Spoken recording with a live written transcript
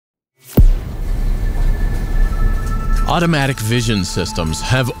Automatic vision systems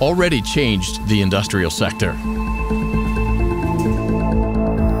have already changed the industrial sector.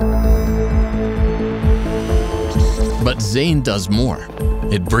 But ZEHN does more.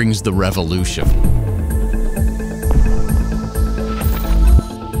 It brings the revolution.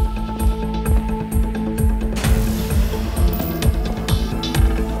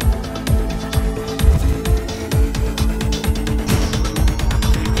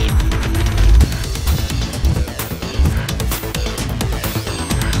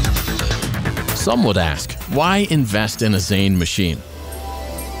 Some would ask, why invest in a ZEHN machine?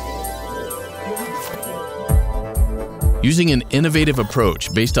 Using an innovative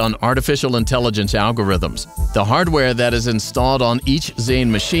approach based on artificial intelligence algorithms, the hardware that is installed on each ZEHN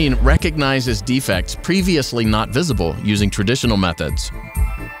machine recognizes defects previously not visible using traditional methods.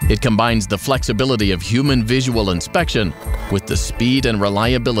 It combines the flexibility of human visual inspection with the speed and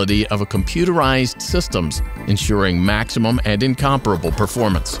reliability of a computerized systems, ensuring maximum and incomparable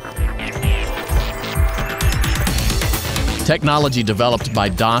performance. Technology developed by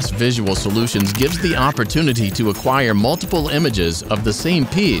Doss Vosual Solutions gives the opportunity to acquire multiple images of the same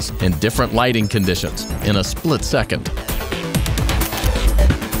piece in different lighting conditions in a split second.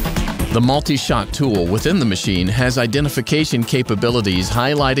 The MULTISHOT tool within the machine has identification capabilities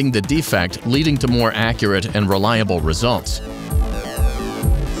highlighting the defect, leading to more accurate and reliable results.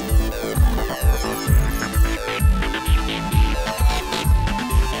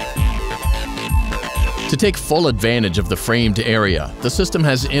 To take full advantage of the framed area, the system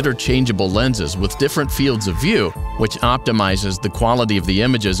has interchangeable lenses with different fields of view, which optimizes the quality of the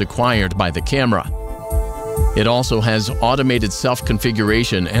images acquired by the camera. It also has automated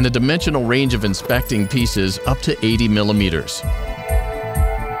self-configuration and a dimensional range of inspecting pieces up to 80 millimeters.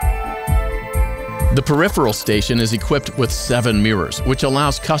 The peripheral station is equipped with 7 mirrors, which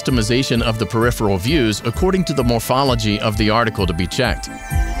allows customization of the peripheral views according to the morphology of the article to be checked.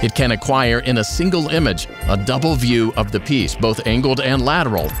 It can acquire in a single image a double view of the piece, both angled and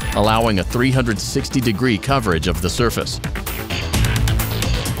lateral, allowing a 360-degree coverage of the surface.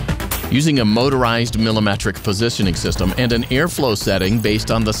 Using a motorized millimetric positioning system and an airflow setting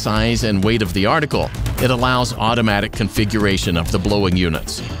based on the size and weight of the article, it allows automatic configuration of the blowing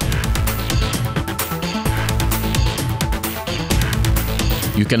units.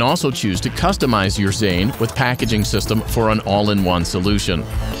 You can also choose to customize your ZEHN with packaging system for an all-in-one solution.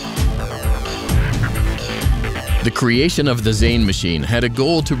 The creation of the ZEHN machine had a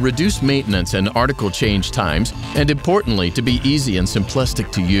goal to reduce maintenance and article change times, and importantly, to be easy and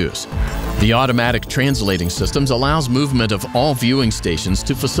simplistic to use. The automatic translating systems allows movement of all viewing stations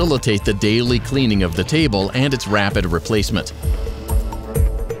to facilitate the daily cleaning of the table and its rapid replacement.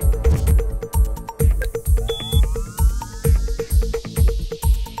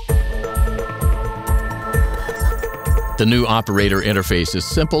 The new operator interface is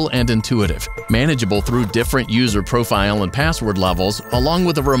simple and intuitive, manageable through different user profile and password levels, along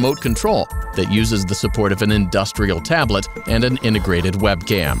with a remote control that uses the support of an industrial tablet and an integrated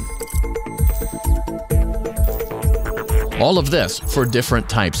webcam. All of this for different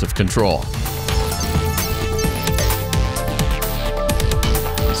types of control.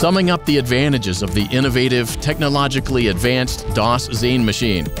 Summing up the advantages of the innovative, technologically advanced Doss ZEHN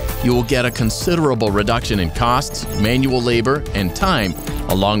machine, you will get a considerable reduction in costs, manual labor, and time,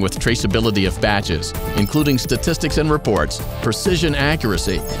 along with traceability of batches, including statistics and reports, precision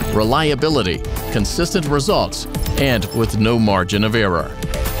accuracy, reliability, consistent results, and with no margin of error.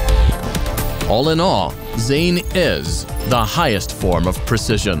 All in all, ZEHN is the highest form of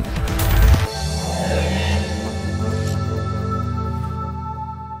precision.